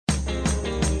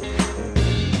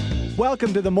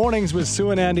Welcome to the Mornings with Sue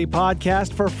and Andy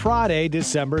podcast for Friday,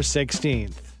 December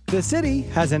 16th. The city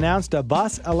has announced a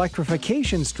bus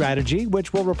electrification strategy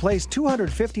which will replace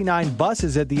 259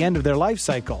 buses at the end of their life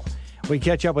cycle. We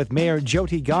catch up with Mayor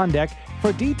Jyoti Gondek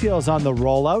for details on the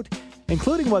rollout,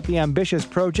 including what the ambitious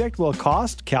project will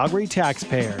cost Calgary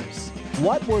taxpayers.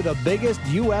 What were the biggest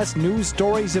U.S. news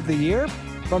stories of the year?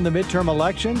 From the midterm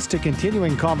elections to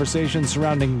continuing conversations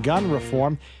surrounding gun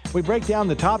reform, we break down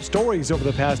the top stories over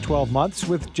the past 12 months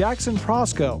with Jackson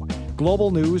Prosco,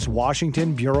 Global News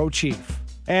Washington Bureau Chief.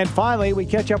 And finally, we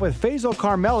catch up with Faisal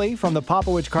Carmeli from the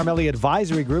Popowich Carmeli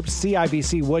Advisory Group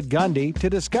CIBC Wood Gundy to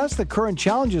discuss the current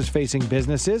challenges facing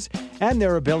businesses and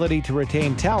their ability to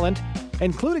retain talent,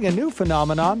 including a new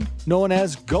phenomenon known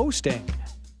as ghosting.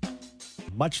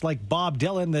 Much like Bob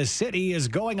Dylan, the city is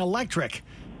going electric.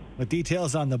 With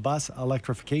details on the bus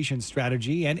electrification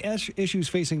strategy and issues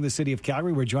facing the city of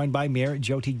Calgary, we're joined by Mayor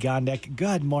Jyoti Gondek.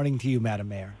 Good morning to you, Madam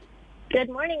Mayor. Good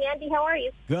morning, Andy. How are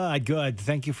you? Good.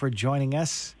 Thank you for joining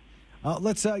us.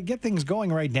 Let's get things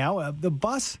going right now. The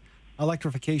bus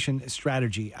electrification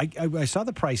strategy. I saw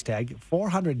the price tag,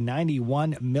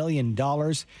 $491 million.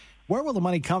 Where will the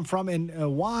money come from,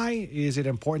 and why is it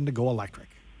important to go electric?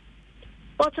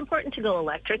 Well, it's important to go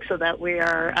electric so that we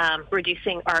are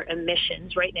reducing our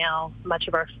emissions. Right now, much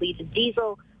of our fleet is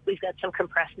diesel. We've got some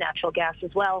compressed natural gas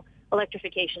as well.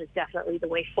 Electrification is definitely the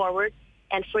way forward.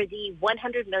 And for the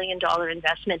 $100 million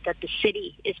investment that the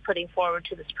city is putting forward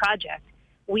to this project,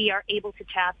 we are able to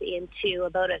tap into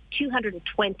about a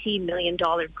 $220 million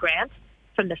grant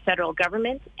from the federal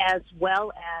government, as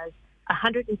well as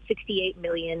 $168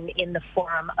 million in the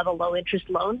form of a low-interest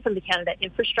loan from the Canada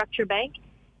Infrastructure Bank.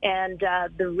 And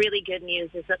the really good news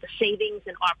is that the savings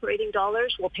in operating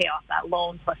dollars will pay off that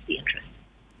loan plus the interest.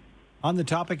 On the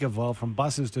topic of, from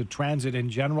buses to transit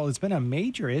in general, it's been a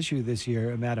major issue this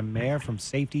year, Madam Mayor, from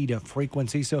safety to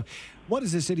frequency. So what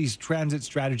is the city's transit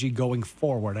strategy going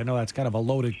forward? I know that's kind of a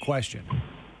loaded question.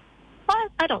 Well,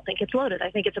 I don't think it's loaded. I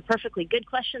think it's a perfectly good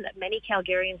question that many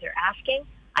Calgarians are asking.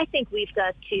 I think we've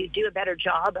got to do a better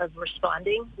job of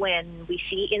responding when we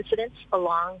see incidents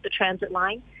along the transit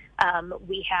line.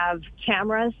 We have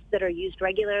cameras that are used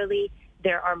regularly.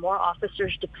 There are more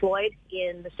officers deployed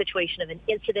in the situation of an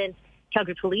incident.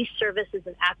 Calgary Police Service is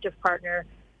an active partner.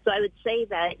 So I would say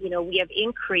that, we have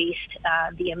increased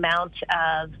the amount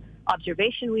of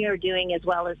observation we are doing as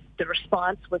well as the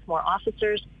response with more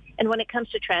officers. And when it comes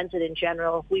to transit in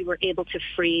general, we were able to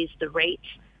freeze the rates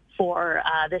for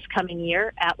this coming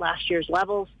year at last year's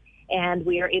levels. And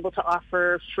we are able to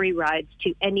offer free rides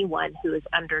to anyone who is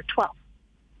under 12.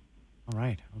 All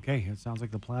right. Okay. It sounds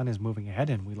like the plan is moving ahead,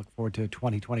 and we look forward to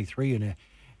 2023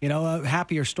 and,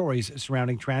 happier stories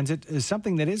surrounding transit. Is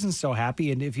something that isn't so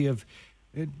happy. And if you have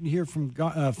hear from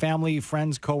family,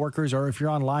 friends, coworkers, or if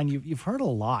you're online, you've heard a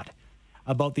lot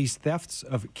about these thefts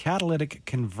of catalytic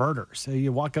converters. So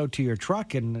you walk out to your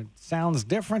truck and it sounds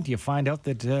different. You find out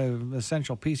that an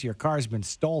essential piece of your car has been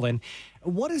stolen.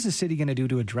 What is the city going to do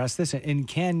to address this? And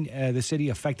can the city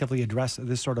effectively address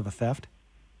this sort of a theft?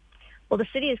 Well, the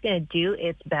city is going to do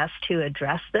its best to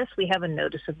address this. We have a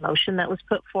notice of motion that was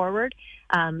put forward.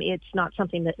 It's not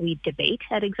something that we debate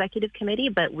at executive committee,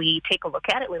 but we take a look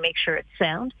at it. We make sure it's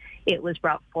sound. It was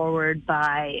brought forward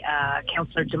by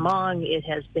Councillor Demong. It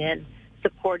has been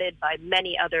supported by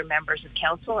many other members of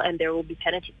council, and there will be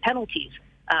penalties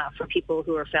for people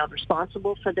who are found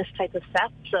responsible for this type of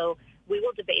theft. So we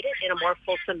will debate it in a more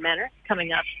fulsome manner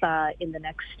coming up in the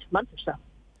next month or so.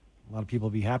 A lot of people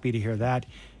will be happy to hear that.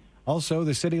 Also,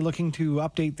 the city looking to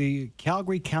update the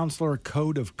Calgary Councillor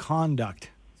Code of Conduct.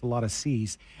 It's a lot of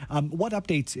C's. What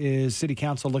updates is City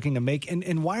Council looking to make,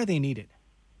 and why are they needed?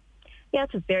 Yeah,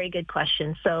 it's a very good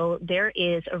question. So there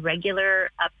is a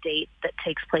regular update that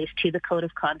takes place to the Code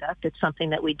of Conduct. It's something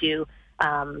that we do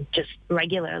just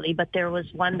regularly, but there was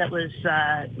one that was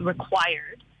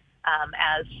required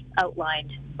as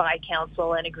outlined by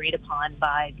council and agreed upon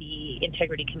by the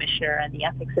Integrity Commissioner and the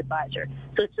Ethics Advisor.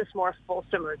 So it's this more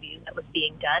fulsome review that was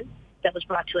being done that was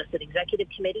brought to us at Executive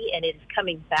Committee, and it is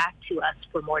coming back to us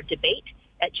for more debate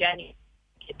at January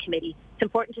Committee. It's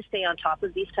important to stay on top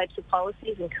of these types of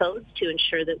policies and codes to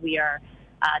ensure that we are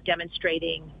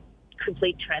demonstrating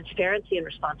complete transparency and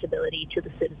responsibility to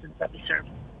the citizens that we serve.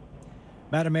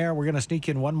 Madam Mayor, we're going to sneak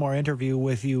in one more interview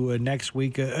with you next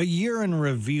week, a year in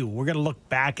review. We're going to look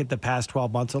back at the past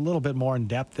 12 months a little bit more in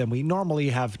depth than we normally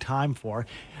have time for.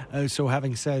 So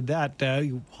having said that,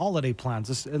 holiday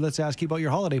plans. Let's ask you about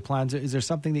your holiday plans. Is there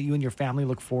something that you and your family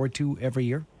look forward to every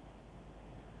year?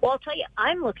 Well, I'll tell you,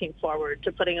 I'm looking forward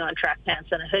to putting on track pants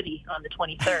and a hoodie on the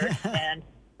 23rd and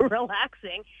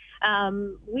relaxing.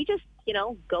 We just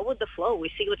go with the flow.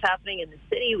 We see what's happening in the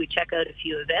city. We check out a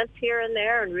few events here and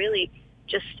there and really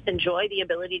just enjoy the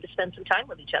ability to spend some time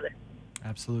with each other.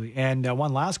 Absolutely. And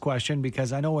one last question,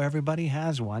 because I know everybody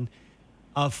has one.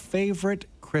 A favorite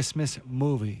Christmas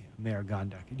movie, Mayor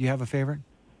Gondek. Do you have a favorite?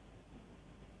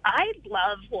 I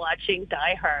love watching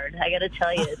Die Hard. I got to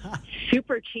tell you, it's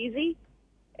super cheesy,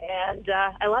 and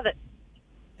I love it.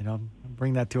 I'll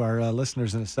bring that to our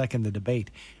listeners in a second, the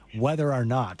debate. Whether or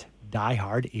not Die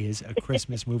Hard is a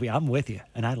Christmas movie. I'm with you,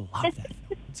 and I love that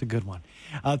film. It's a good one.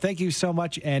 Thank you so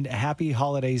much, and happy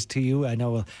holidays to you. I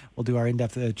know we'll do our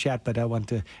in-depth chat, but I want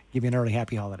to give you an early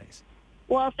happy holidays.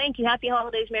 Well, thank you. Happy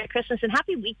holidays, Merry Christmas, and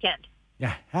happy weekend.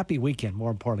 Yeah, happy weekend,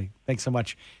 more importantly. Thanks so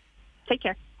much. Take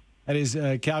care. That is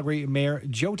Calgary Mayor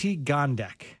Jyoti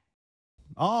Gondek.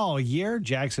 All year,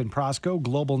 Jackson Proskow,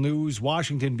 Global News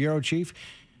Washington Bureau Chief,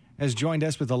 has joined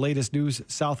us with the latest news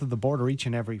south of the border each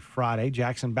and every Friday.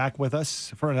 Jackson back with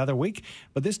us for another week,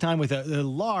 but this time with a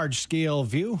large-scale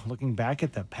view, looking back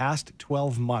at the past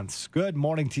 12 months. Good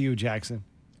morning to you, Jackson.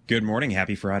 Good morning.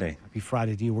 Happy Friday. Happy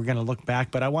Friday to you. We're going to look back,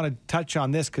 but I want to touch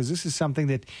on this because this is something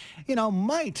that,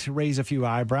 might raise a few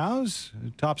eyebrows.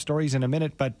 Top stories in a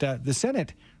minute, but the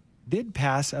Senate did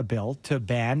pass a bill to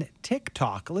ban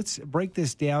TikTok. Let's break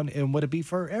this down. And would it be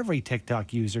for every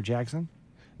TikTok user, Jackson?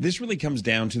 This really comes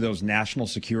down to those national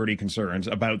security concerns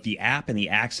about the app and the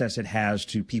access it has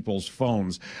to people's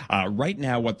phones. Right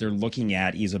now, what they're looking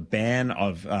at is a ban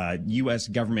of U.S.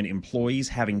 government employees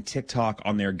having TikTok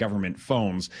on their government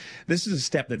phones. This is a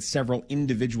step that several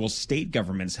individual state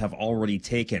governments have already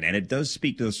taken, and it does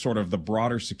speak to the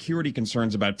broader security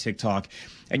concerns about TikTok.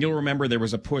 And you'll remember there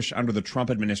was a push under the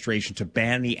Trump administration to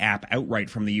ban the app outright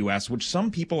from the U.S., which some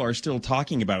people are still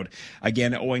talking about,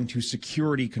 again, owing to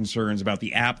security concerns about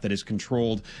the app that is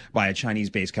controlled by a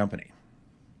Chinese-based company.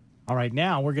 All right,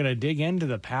 now we're going to dig into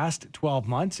the past 12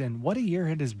 months and what a year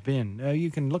it has been.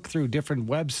 You can look through different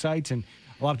websites, and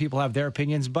a lot of people have their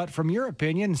opinions. But from your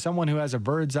opinion, someone who has a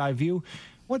bird's eye view,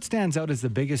 what stands out as the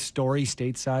biggest story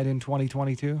stateside in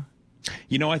 2022?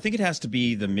 I think it has to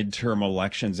be the midterm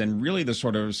elections and really the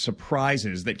sort of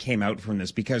surprises that came out from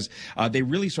this, because it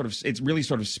really sort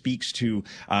of speaks to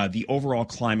the overall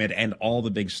climate and all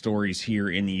the big stories here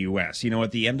in the U.S.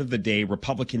 At the end of the day,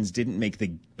 Republicans didn't make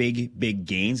the big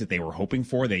gains that they were hoping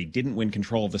for. They didn't win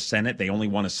control of the Senate. They only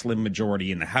won a slim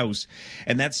majority in the House.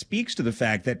 And that speaks to the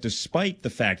fact that despite the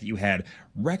fact that you had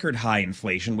record high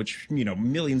inflation, which,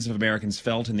 millions of Americans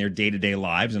felt in their day-to-day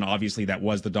lives, and obviously that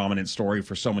was the dominant story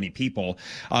for so many people,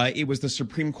 it was the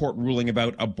Supreme Court ruling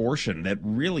about abortion that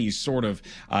really sort of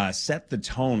set the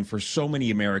tone for so many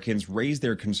Americans, raised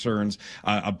their concerns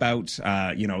about,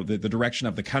 the direction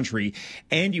of the country.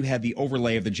 And you had the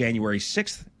overlay of the January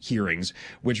 6th hearings,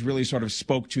 which really sort of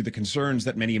spoke to the concerns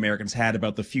that many Americans had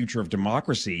about the future of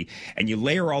democracy. And you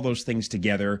layer all those things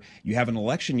together, you have an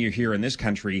election year here in this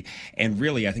country, and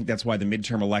really, I think that's why the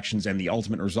midterm elections and the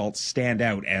ultimate results stand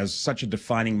out as such a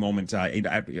defining moment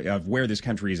of where this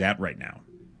country is at right now.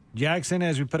 Jackson,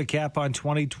 as we put a cap on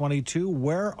 2022,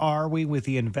 where are we with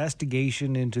the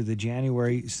investigation into the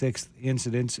January 6th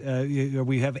incidents? Do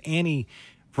we have any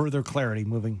further clarity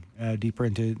moving deeper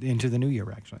into the new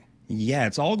year, actually? Yeah,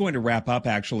 it's all going to wrap up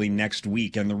actually next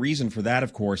week. And the reason for that,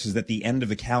 of course, is that the end of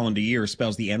the calendar year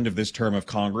spells the end of this term of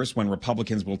Congress, when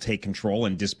Republicans will take control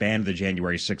and disband the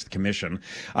January 6th Commission.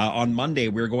 On Monday,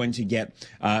 we're going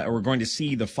to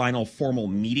see the final formal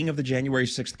meeting of the January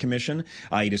 6th Commission.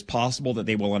 It is possible that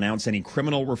they will announce any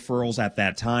criminal referrals at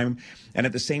that time. And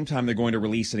at the same time, they're going to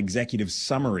release an executive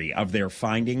summary of their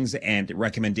findings and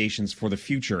recommendations for the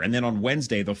future. And then on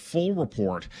Wednesday, the full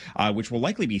report, which will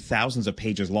likely be thousands of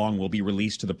pages long, will be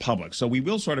released to the public. So we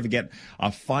will sort of get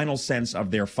a final sense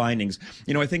of their findings.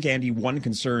 I think, Andy, one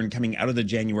concern coming out of the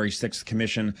January 6th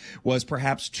Commission was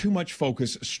perhaps too much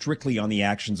focus strictly on the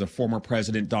actions of former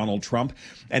President Donald Trump,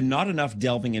 and not enough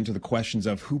delving into the questions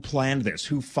of who planned this,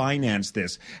 who financed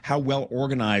this, how well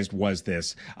organized was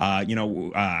this,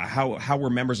 how were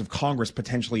members of Congress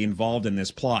potentially involved in this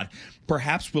plot.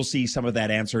 Perhaps we'll see some of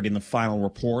that answered in the final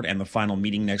report and the final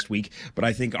meeting next week. But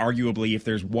I think arguably if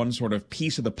there's one sort of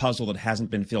piece of the puzzle that hasn't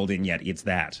been filled in yet, it's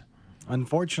that.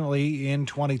 Unfortunately, in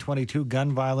 2022,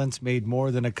 gun violence made more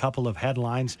than a couple of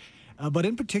headlines. But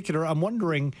in particular, I'm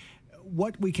wondering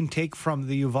what we can take from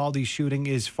the Uvalde shooting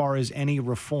as far as any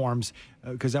reforms,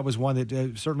 because that was one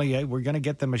that certainly we're going to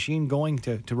get the machine going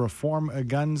to reform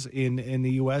guns in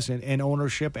the U.S. and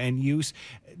ownership and use.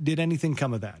 Did anything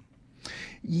come of that?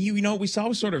 We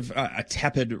saw sort of a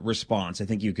tepid response, I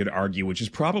think you could argue, which is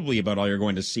probably about all you're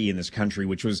going to see in this country,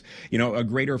 which was, a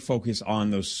greater focus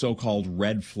on those so-called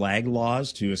red flag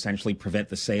laws to essentially prevent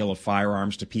the sale of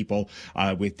firearms to people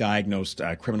with diagnosed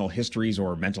criminal histories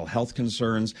or mental health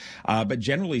concerns. But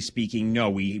generally speaking, no,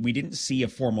 we didn't see a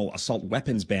formal assault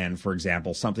weapons ban, for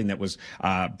example, something that was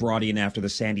brought in after the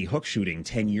Sandy Hook shooting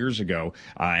 10 years ago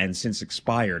and since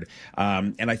expired.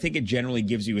 And I think it generally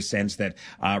gives you a sense that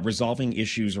resolving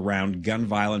issues around gun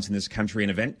violence in this country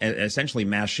and essentially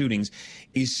mass shootings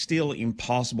is still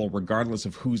impossible regardless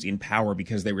of who's in power,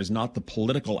 because there is not the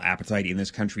political appetite in this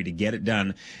country to get it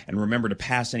done. And remember, to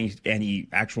pass any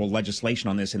actual legislation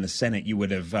on this in the Senate, you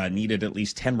would have needed at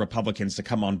least 10 Republicans to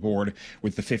come on board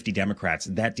with the 50 Democrats.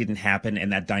 That didn't happen,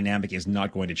 and that dynamic is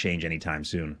not going to change anytime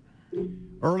soon.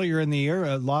 Earlier in the year,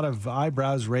 a lot of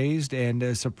eyebrows raised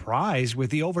and surprised with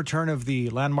the overturn of the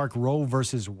landmark Roe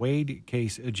versus Wade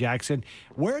case, Jackson.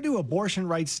 Where do abortion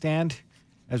rights stand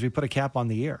as we put a cap on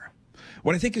the year?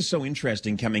 What I think is so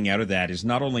interesting coming out of that is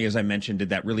not only, as I mentioned, did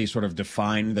that really sort of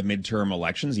define the midterm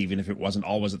elections, even if it wasn't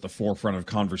always at the forefront of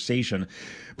conversation,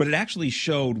 but it actually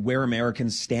showed where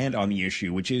Americans stand on the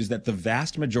issue, which is that the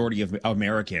vast majority of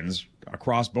Americans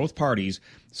across both parties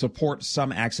support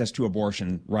some access to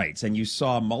abortion rights. And you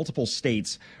saw multiple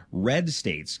states, red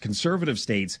states, conservative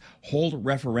states, hold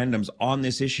referendums on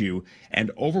this issue.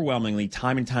 And overwhelmingly,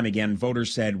 time and time again,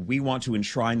 voters said, we want to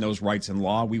enshrine those rights in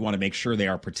law. We want to make sure they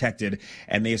are protected.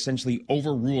 And they essentially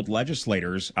overruled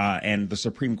legislators and the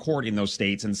Supreme Court in those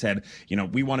states and said,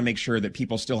 we want to make sure that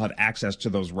people still have access to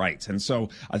those rights. And so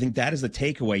I think that is the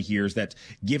takeaway here, is that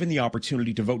given the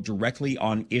opportunity to vote directly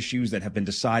on issues that have been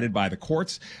decided by the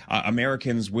courts,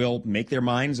 Americans will make their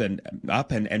minds and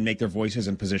make their voices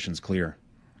and positions clear.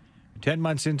 10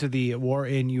 months into the war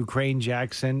in Ukraine,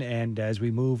 Jackson, and as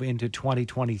we move into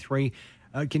 2023,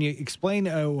 can you explain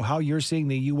how you're seeing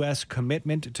the U.S.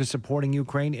 commitment to supporting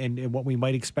Ukraine and what we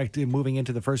might expect moving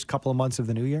into the first couple of months of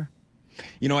the new year?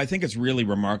 I think it's really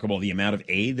remarkable the amount of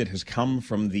aid that has come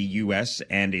from the U.S.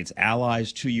 and its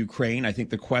allies to Ukraine. I think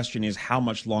the question is, how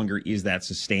much longer is that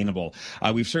sustainable?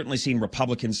 We've certainly seen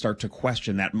Republicans start to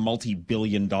question that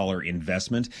multi-billion-dollar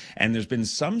investment, and there's been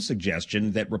some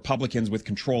suggestion that Republicans with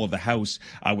control of the House,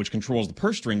 which controls the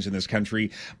purse strings in this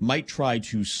country, might try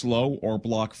to slow or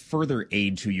block further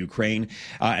aid to Ukraine.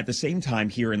 At the same time,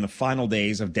 here in the final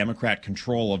days of Democrat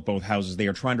control of both houses, they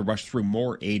are trying to rush through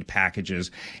more aid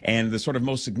packages, and the sort of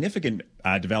most significant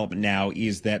development now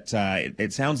is that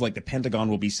it sounds like the Pentagon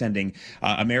will be sending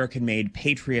American-made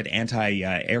Patriot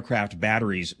anti-aircraft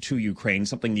batteries to Ukraine,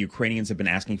 something the Ukrainians have been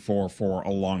asking for a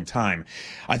long time.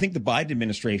 I think the Biden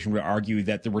administration would argue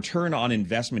that the return on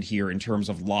investment here in terms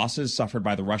of losses suffered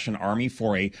by the Russian army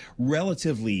for a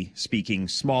relatively speaking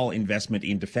small investment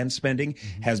in defense spending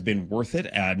has been worth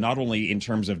it, not only in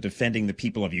terms of defending the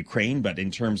people of Ukraine, but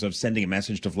in terms of sending a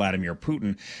message to Vladimir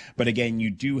Putin. But again, you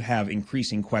do have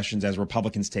increasing questions as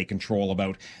Republicans take control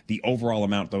about the overall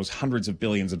amount, those hundreds of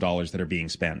billions of dollars that are being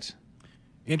spent.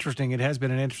 Interesting. It has been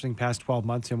an interesting past 12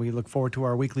 months, and we look forward to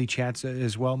our weekly chats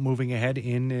as well moving ahead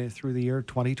through the year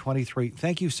 2023.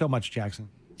 Thank you so much, Jackson.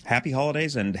 Happy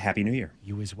holidays and Happy New Year.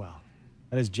 You as well.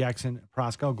 That is Jackson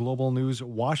Proskow, Global News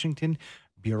Washington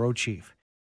Bureau Chief.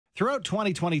 Throughout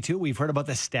 2022, we've heard about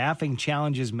the staffing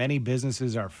challenges many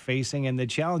businesses are facing and the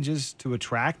challenges to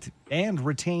attract and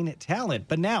retain talent.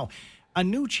 But now, a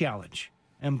new challenge,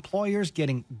 employers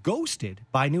getting ghosted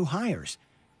by new hires.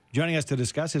 Joining us to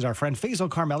discuss is our friend Faisal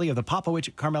Karmali of the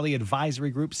Popowich Karmali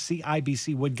Advisory Group,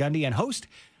 CIBC Wood Gundy, and host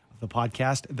of the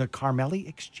podcast, The Karmali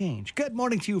Exchange. Good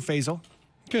morning to you, Faisal.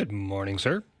 Good morning,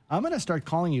 sir. I'm going to start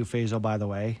calling you Faisal, by the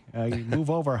way. You move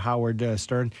over, Howard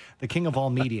Stern, the king of all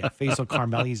media. Faisal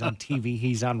Karmali, he's on TV,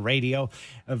 he's on radio,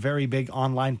 a very big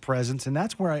online presence. And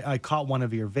that's where I caught one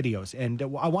of your videos. And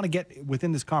I want to get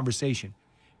within this conversation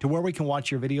to where we can watch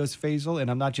your videos, Faisal.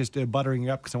 And I'm not just buttering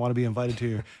you up because I want to be invited to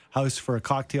your house for a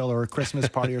cocktail or a Christmas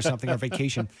party or something, or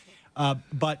vacation.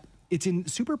 But it's in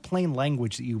super plain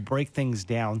language that you break things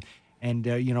down and,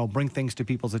 bring things to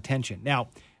people's attention. Now,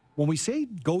 when we say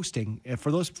ghosting,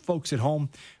 for those folks at home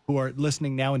who are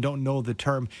listening now and don't know the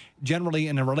term, generally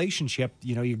in a relationship,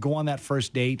 you go on that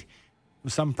first date,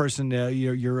 some person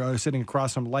you're sitting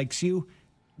across from likes you,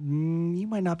 you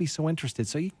might not be so interested.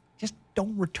 So you just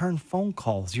don't return phone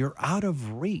calls. You're out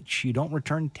of reach. You don't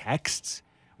return texts,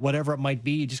 whatever it might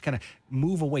be. You just kind of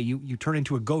move away. You turn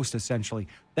into a ghost, essentially.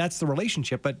 That's the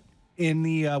relationship. But in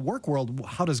the work world,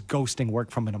 how does ghosting work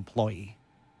from an employee?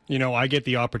 You know, I get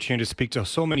the opportunity to speak to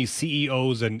so many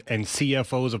CEOs and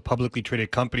CFOs of publicly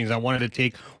traded companies. I wanted to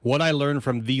take what I learned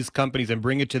from these companies and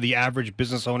bring it to the average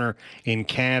business owner in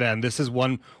Canada. And this is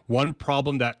one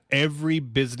problem that every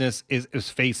business is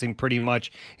facing pretty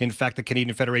much. In fact, the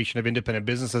Canadian Federation of Independent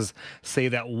Businesses say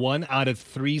that 1 out of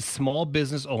 3 small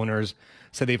business owners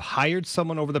said they've hired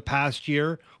someone over the past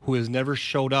year who has never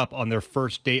showed up on their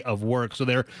first day of work. So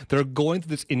they're going through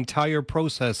this entire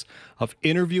process of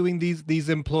interviewing these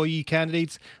employee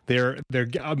candidates. They're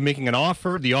making an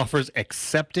offer. The offer is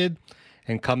accepted,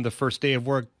 and come the first day of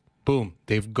work, boom,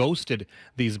 they've ghosted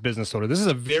these business owners. This is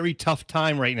a very tough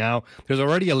time right now. There's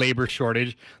already a labor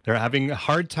shortage. They're having a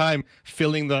hard time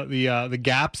filling the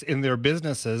gaps in their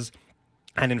businesses.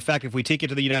 And in fact, if we take it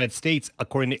to the United States,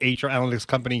 according to HR analytics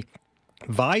company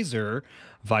Visor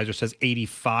says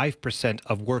 85%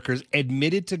 of workers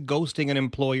admitted to ghosting an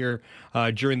employer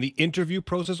during the interview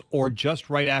process or just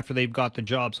right after they've got the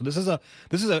job. So this is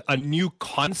a new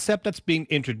concept that's being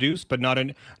introduced, but not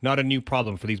a new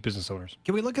problem for these business owners.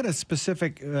 Can we look at a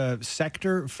specific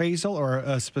sector, Faisal, or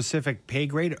a specific pay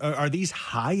grade? Are these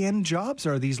high-end jobs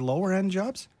or are these lower-end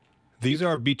jobs? These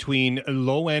are between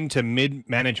low end to mid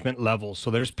management levels. So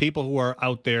there's people who are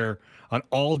out there on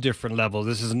all different levels.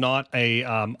 This is not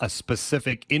a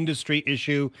specific industry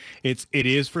issue. It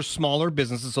is for smaller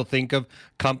businesses. So think of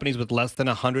companies with less than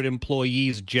 100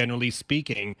 employees, generally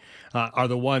speaking, are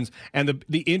the ones. And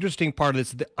the interesting part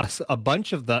of this, a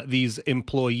bunch of these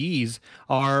employees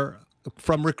are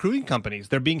from recruiting companies.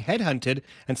 They're being headhunted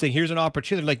and saying, here's an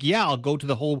opportunity. Like, yeah, I'll go to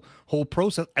the whole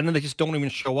process. And then they just don't even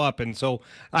show up. And so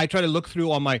I try to look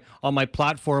through on my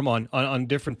platform on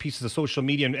different pieces of social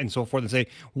media and so forth and say,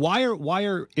 why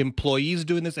are employees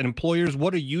doing this? And employers,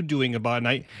 what are you doing about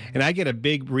it? And I get a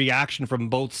big reaction from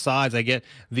both sides. I get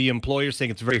the employers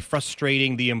saying it's very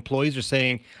frustrating. The employees are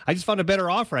saying, I just found a better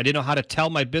offer. I didn't know how to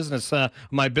tell my business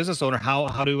owner how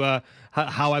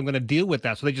I'm going to deal with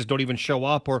that. So they just don't even show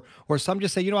up. Or some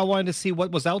just say, I wanted to see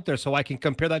what was out there so I can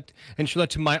compare that and show that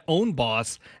to my own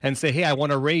boss and say, hey, I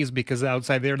want a raise because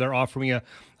outside there they're offering me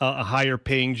a higher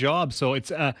paying job. So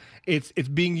it's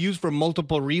being used for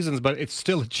multiple reasons, but it's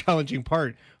still a challenging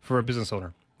part for a business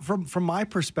owner. From my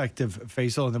perspective,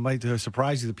 Faisal, and it might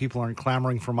surprise you that people aren't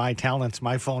clamoring for my talents.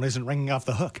 My phone isn't ringing off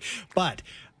the hook. But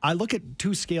I look at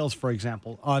two scales, for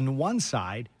example. On one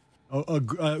side, a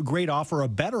great offer, a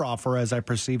better offer, as I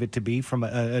perceive it to be, from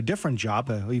a different job,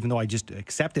 even though I just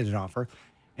accepted an offer.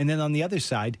 And then on the other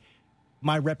side,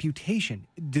 my reputation.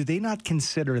 Do they not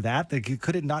consider that?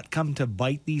 Could it not come to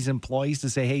bite these employees to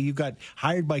say, hey, you got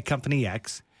hired by company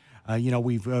X,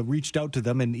 we've reached out to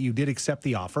them and you did accept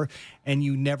the offer and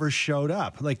you never showed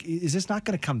up? Like, is this not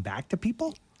going to come back to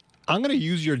people? I'm going to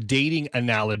use your dating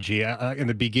analogy in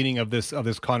the beginning of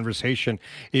this conversation.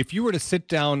 If you were to sit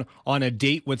down on a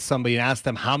date with somebody and ask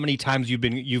them how many times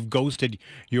you've ghosted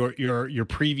your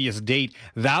previous date,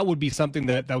 that would be something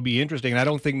that would be interesting. And I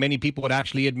don't think many people would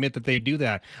actually admit that they do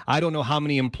that. I don't know how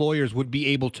many employers would be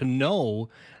able to know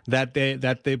that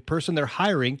the person they're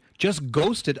hiring just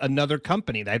ghosted another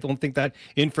company. I don't think that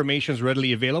information is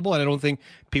readily available, and I don't think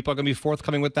people are going to be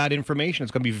forthcoming with that information.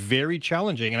 It's going to be very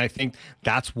challenging, and I think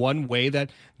that's one way that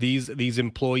these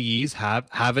employees have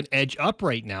an edge up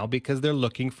right now because they're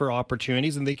looking for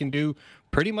opportunities, and they can do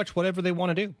pretty much whatever they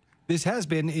want to do. This has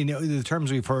been, the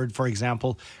terms we've heard, for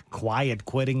example, quiet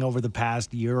quitting over the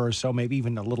past year or so, maybe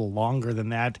even a little longer than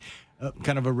that,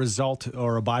 kind of a result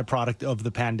or a byproduct of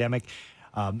the pandemic.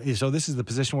 So this is the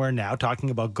position we're in now, talking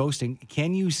about ghosting.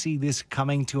 Can you see this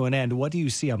coming to an end? What do you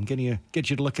see? I'm going to get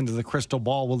you to look into the crystal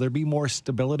ball. Will there be more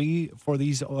stability for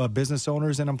these business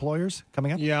owners and employers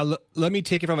coming up? Yeah, let me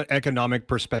take it from an economic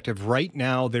perspective. Right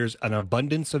now, there's an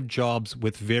abundance of jobs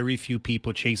with very few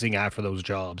people chasing after those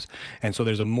jobs. And so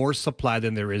there's a more supply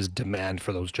than there is demand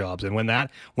for those jobs. And when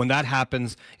that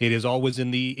happens, it is always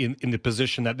in the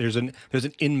position that there's an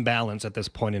imbalance at this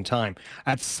point in time.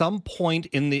 At some point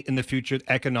in the future,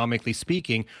 economically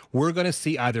speaking, we're going to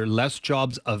see either less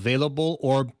jobs available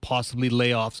or possibly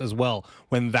layoffs as well.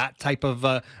 When that type of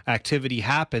activity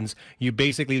happens, you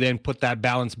basically then put that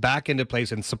balance back into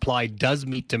place and supply does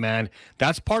meet demand.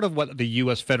 That's part of what the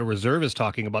U.S. Federal Reserve is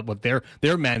talking about, what their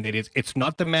mandate is. It's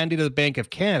not the mandate of the Bank of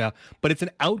Canada, but it's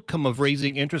an outcome of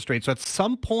raising interest rates. So at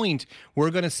some point, we're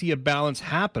going to see a balance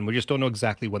happen. We just don't know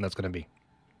exactly when that's going to be.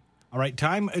 All right,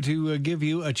 time to give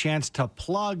you a chance to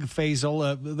plug,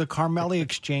 Faisal, the Carmeli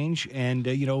Exchange and,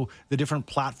 the different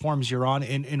platforms you're on.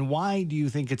 And why do you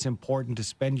think it's important to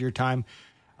spend your time,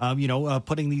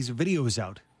 putting these videos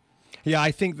out? Yeah,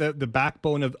 I think the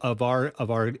backbone of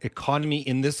our economy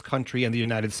in this country and the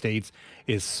United States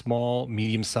is small,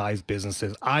 medium-sized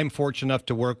businesses. I'm fortunate enough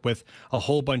to work with a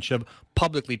whole bunch of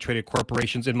publicly traded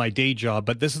corporations in my day job,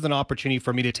 but this is an opportunity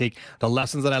for me to take the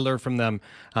lessons that I learned from them,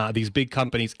 these big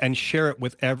companies, and share it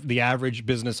with the average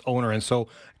business owner. And so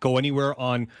go anywhere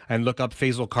on and look up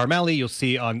Faisal Karmali. You'll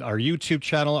see on our YouTube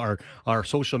channel, our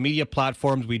social media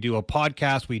platforms. We do a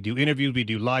podcast, we do interviews, we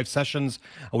do live sessions.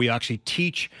 We actually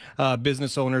teach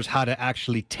business owners how to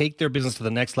actually take their business to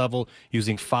the next level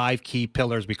using 5 key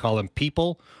pillars. We call them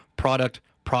people, product,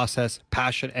 process,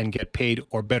 passion, and get paid,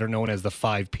 or better known as the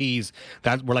 5 Ps.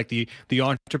 That we're like the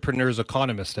entrepreneur's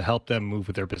economist to help them move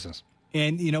with their business.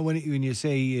 And, you know, when you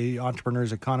say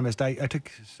entrepreneur's economist, I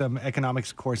took some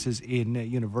economics courses in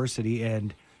university,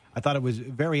 and I thought it was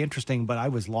very interesting, but I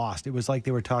was lost. It was like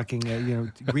they were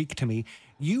talking, Greek to me.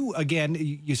 You, again,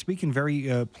 you speak in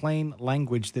very plain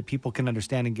language that people can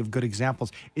understand and give good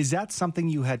examples. Is that something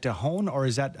you had to hone, or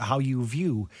is that how you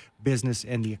view business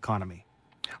and the economy?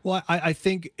 Well, I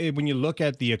think when you look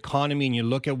at the economy and you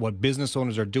look at what business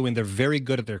owners are doing, they're very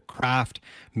good at their craft.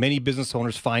 Many business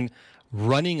owners find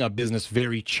running a business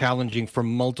very challenging for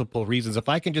multiple reasons. If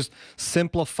I can just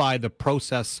simplify the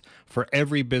process for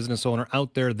every business owner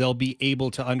out there, they'll be able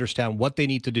to understand what they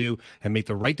need to do and make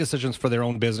the right decisions for their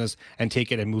own business and take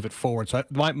it and move it forward. So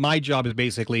my job is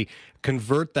basically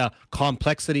convert the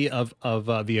complexity of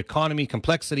the economy,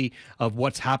 complexity of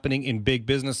what's happening in big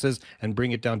businesses, and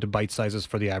bring it down to bite sizes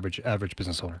for the average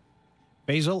business owner.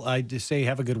 Faisal, I just say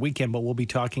have a good weekend, but we'll be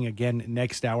talking again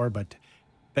next hour. But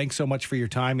thanks so much for your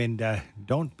time, and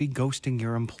don't be ghosting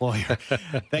your employer.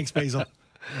 Thanks, Faisal.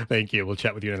 Thank you. We'll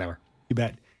chat with you in an hour. You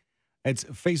bet. It's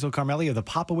Faisal Karmali of the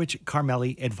Popowich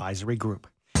Karmali Advisory Group.